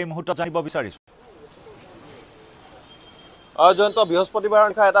 সবিশেষ খবৰ এই মুহূৰ্তত জানিব বিচাৰিছোঁ। জয়ন্ত, বৃহস্পতিবাৰৰ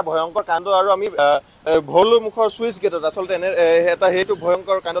নিশা এটা ভয়ংকৰ কাণ্ড আৰু আমি ভৰলুমুখৰ চুইচ গেটত আচলতে সেইটো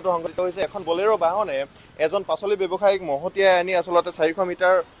ভয়ংকৰ কাণ্ডটো সংঘটিত হৈছে। এখন বলেৰো বাহনে এজন পাচলি ব্যৱসায়ীক মহতিয়াই আনি আচলতে 400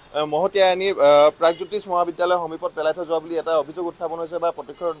 মিটাৰ মহতিয়াই আনি প্ৰাগজ্যোতিষ মহাবিদ্যালয়ৰ সমীপত পেলাই থৈ যোৱা বুলি এটা অভিযোগ উত্থাপন হৈছে বা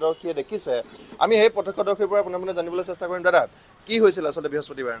প্ৰত্যক্ষদৰ্শীয়ে দেখিছে। আমি সেই প্ৰত্যক্ষদৰ্শীৰ পৰা পোনে জানিবলৈ চেষ্টা কৰিম। দাদা, কি হৈছিল আচলতে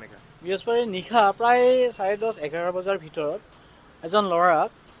বৃহস্পতিবাৰ নিশা? বৃহস্পতিবাৰ নিশা প্ৰায় 10:30-11 বজাৰ ভিতৰত এজন ল'ৰাক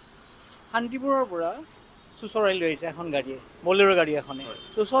শান্তিপুৰৰ পৰা চুচৰাই লৈ আহিছে এখন গাড়ীয়ে, বলেৰো গাড়ী এখনে।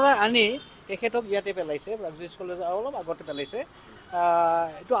 চুচৰাই আনি তেখেতক ইয়াতে পেলাইছে, প্ৰাগজ্যোতিষ কলেজৰ অলপ আগতে পেলাইছে।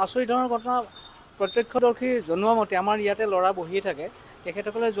 এইটো আচৰিত ধৰণৰ ঘটনা। প্ৰত্যক্ষদৰ্শী জনোৱা মতে, আমাৰ ইয়াতে ল'ৰা বহিয়ে থাকে,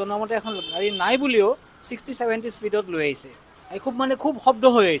 তেখেতসকলে জনোৱা মতে এখন গাড়ী নাই বুলিও 60-70 স্পীডত লৈ আহিছে। খুব শব্দ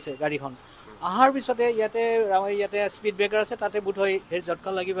হৈ আহিছে গাড়ীখন। অহাৰ পিছতে ইয়াতে স্পীড ব্ৰেকাৰ আছে, তাতে বোধহয়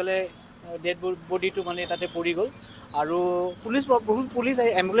ঝটকা লাগি পেলাই ডেড বডিটো তাতে পৰি গ'ল। আৰু পুলিচ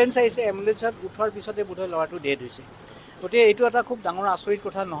এম্বুলেঞ্চ আহিছে, এম্বুলেঞ্চত উঠাৰ পিছতে বোধহয় ল'ৰাটো ডেড হৈছে। গতিকে এইটো এটা খুব ডাঙৰ আচৰিত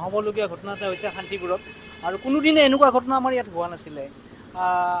কথা, নহ'বলগীয়া ঘটনা এটা হৈছে শান্তিপুৰত। আৰু কোনোদিনে এনেকুৱা ঘটনা আমাৰ ইয়াত হোৱা নাছিলে।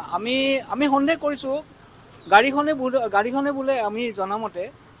 আমি সন্দেহ কৰিছোঁ গাড়ীখনে বোলে আমি জনামতে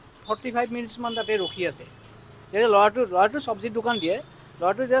 45 মিনিটছমান তাতে ৰখি আছে। যেতিয়া ল'ৰাটো চব্জিৰ দোকান দিয়ে,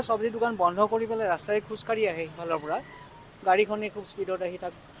 ল'ৰাটো যেতিয়া চব্জিৰ দোকান বন্ধ কৰি পেলাই ৰাস্তাৰে খোজকাঢ়ি আহে সিফালৰ পৰা, গাড়ীখনে খুব স্পীডত আহি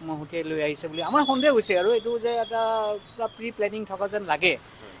তাক মহতিয়াই লৈ আহিছে বুলি আমাৰ সন্দেহ হৈছে। আৰু এইটো যে এটা পুৰা প্ৰি প্লেনিং থকা যেন লাগে।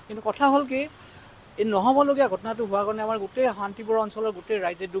 কিন্তু কথা হ'ল কি, এই নহ'বলগীয়া ঘটনাটো হোৱাৰ কাৰণে আমাৰ গোটেই শান্তিপুৰ অঞ্চলৰ গোটেই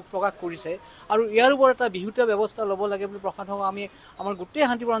ৰাইজে দুখ প্ৰকাশ কৰিছে। আৰু ইয়াৰ ওপৰত এটা বিহিত ব্যৱস্থা ল'ব লাগে বুলি প্ৰশাসনক আমাৰ গোটেই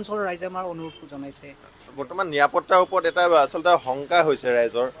শান্তিপুৰ অঞ্চলৰ ৰাইজে আমাৰ অনুৰোধ জনাইছে। বৰ্তমান নিৰাপত্তাৰ ওপৰত এটা আচলতে শংকা হৈছে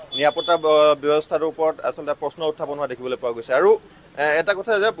ৰাইজৰ। নিৰাপত্তা ব্যৱস্থাৰ ওপৰত আচলতে প্ৰশ্ন উত্থাপন হোৱা দেখিবলৈ পোৱা গৈছে। আৰু এটা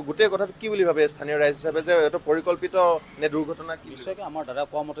কথা যে গোটেই কথাটো কি বুলি ভাবে স্থানীয় ৰাইজ হিচাপে, যে এইটো পৰিকল্পিত নে দুৰ্ঘটনা? নিশ্চয়কৈ আমাৰ দাদা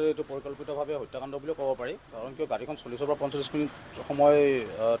কোৱা মতে এইটো পৰিকল্পিতভাৱে হত্যাকাণ্ড বুলিও ক'ব পাৰি। কাৰণ কিয় গাড়ীখন 40 পৰা 45 মিনিট সময়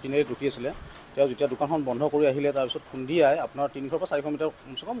তিনিআলিত ৰখি আছিলে। তেওঁ যেতিয়া দোকানখন বন্ধ কৰি আহিলে, তাৰপিছত খুন্দিয়াই আপোনাৰ 300 পৰা 400 মিটাৰ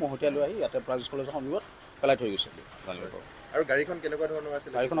কমচে কম মহতিয়াই লৈ আহি ইয়াতে প্ৰাগজ্যোতিষ কলেজৰ সন্মুখত পেলাই থৈ গৈছে জানিব পাৰোঁ। আৰু গাড়ীখন কেনেকুৱা ধৰণৰ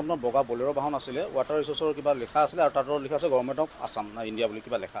আছিল? গাড়ীখন আপোনাৰ বগা বলেৰো বাহন আছিলে, ৱাটাৰ ৰিচোৰ্চৰ কিবা লিখা আছিলে আৰু তাতো লিখা আছে গভৰ্ণমেণ্ট অফ আছাম না ইণ্ডিয়া বুলি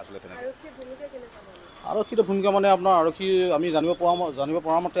কিবা লিখা আছিলে তেনেকৈ। আৰক্ষীটো ভূমিকা মানে আপোনাৰ আৰক্ষী আমি জানিব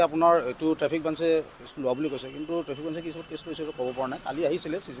পৰা মতে আপোনাৰ এইটো ট্ৰেফিক বেঞ্চে কেছ লোৱা বুলি কৈছে, কিন্তু ট্ৰেফিক বেঞ্চে কিছু কেছ লৈছে ক'ব পৰা নাই। কালি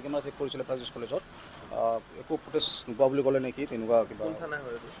আহিছিলে CC কেমেৰা চেক কৰিছিলে প্ৰাইজ কলেজত, একো ফুটেজ নোপোৱা বুলি ক'লে নেকি তেনেকুৱা কিবা।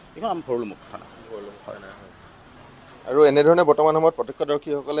 এইখন আমি ভৰলুমুখ থানা। আৰু এনেধৰণে বৰ্তমান সময়ত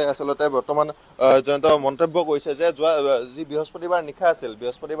প্ৰত্যক্ষদৰ্শীসকলে আচলতে বৰ্তমান জয়ন্ত মন্তব্য কৰিছে যে যি বৃহস্পতিবাৰ নিশা আছিল,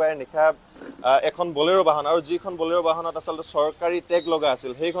 বৃহস্পতিবাৰে নিশা এখন বলেৰো বাহন আৰু যিখন বলেৰো বাহনত আচলতে চৰকাৰী টেগ লগা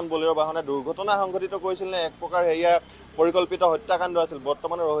আছিল, সেইখন বলেৰো বাহনে দুৰ্ঘটনা সংঘটিত কৰিছিল নে এক প্ৰকাৰ সেয়া পৰিকল্পিত হত্যাকাণ্ড আছিল,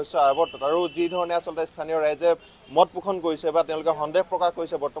 বৰ্তমানৰ ৰহস্য আৱৰ্তত। আৰু যি ধৰণে আচলতে স্থানীয় ৰাইজে মত পোষণ কৰিছে বা তেওঁলোকে সন্দেহ প্ৰকাশ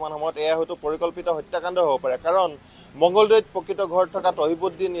কৰিছে বৰ্তমান সময়ত, এয়া হয়তো পৰিকল্পিত হত্যাকাণ্ড হ'ব পাৰে। কাৰণ মংগলদৈত প্ৰকৃত ঘৰত থকা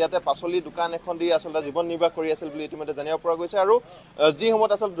তহিবুদ্দিন ইয়াতে পাচলি দোকান এখন দি আচলতে জীৱন নিৰ্বাহ কৰি আছিল বুলি ইতিমধ্যে জানিব পৰা গৈছে। আৰু যি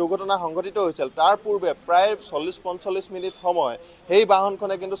সময়ত আচলতে দুৰ্ঘটনা সংঘটিত হৈছিল তাৰ পূৰ্বে প্ৰায় 40-45 মিনিট সময় সেই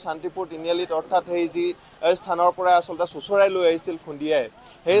বাহনখনে কিন্তু শান্তিপুৰ তিনিআলিত অৰ্থাৎ সেই যি স্থানৰ পৰা আচলতে চুচৰাই লৈ আহিছিল খুন্দিয়াই,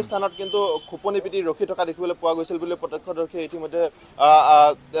 সেই স্থানত কিন্তু খোপনি পিটি ৰখি থকা দেখিবলৈ পোৱা গৈছিল বুলি প্ৰত্যক্ষদৰ্শীয়ে ইতিমধ্যে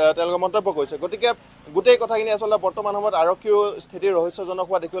তেওঁলোকে মন্তব্য কৰিছে। গতিকে গোটেই কথাখিনি আচলতে বৰ্তমান সময়ত আৰক্ষীৰ স্থিতি ৰহস্যজনক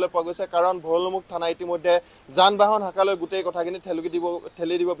হোৱা দেখিবলৈ পোৱা গৈছে। কাৰণ ভৰলুমুখ থানা ইতিমধ্যে যান বাহন হাকালৈ গোটেই কথাখিনি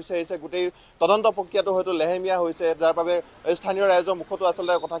ঠেলি দিব বিচাৰিছে। গোটেই তদন্ত প্ৰক্ৰিয়াটো হয়তো লেহেমীয়া হৈছে, যাৰ বাবে স্থানীয় ৰাইজৰ মুখতো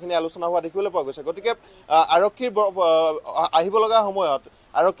আচলতে কথাখিনি আলোচনা হোৱা দেখিবলৈ পোৱা গৈছে। গতিকে আৰক্ষীৰ আহিব লগা সময়ত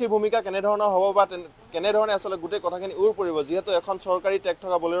আৰক্ষীৰ ভূমিকা কেনেধৰণৰ হ'ব বা কেনেধৰণে আচলতে গোটেই কথাখিনি উৰ পৰিব, যিহেতু এখন চৰকাৰী টেগ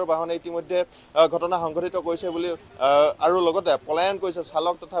থকা বলেৰো বাহনে ইতিমধ্যে ঘটনা সংঘটিত কৰিছে বুলি আৰু লগতে পলায়ন কৰিছে,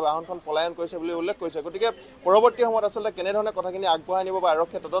 চালক তথা বাহনখন পলায়ন কৰিছে বুলি উল্লেখ কৰিছে। গতিকে পৰৱৰ্তী সময়ত আচলতে কেনেধৰণে কথাখিনি আগবঢ়াই নিব বা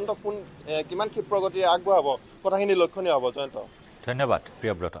আৰক্ষীয়ে তদন্ত কিমান ক্ষীপ্ৰ গতিৰে আগবঢ়াব, কথাখিনি লক্ষণীয় হ'ব। জয়ন্ত, ধন্যবাদ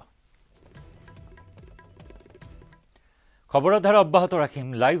প্ৰিয়ব্ৰত। খবৰৰ ধাৰা অব্যাহত ৰাখিম।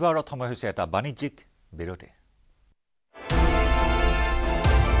 লাইভ আৱাৰত সময় হৈছে এটা বাণিজ্যিক বিৰতি।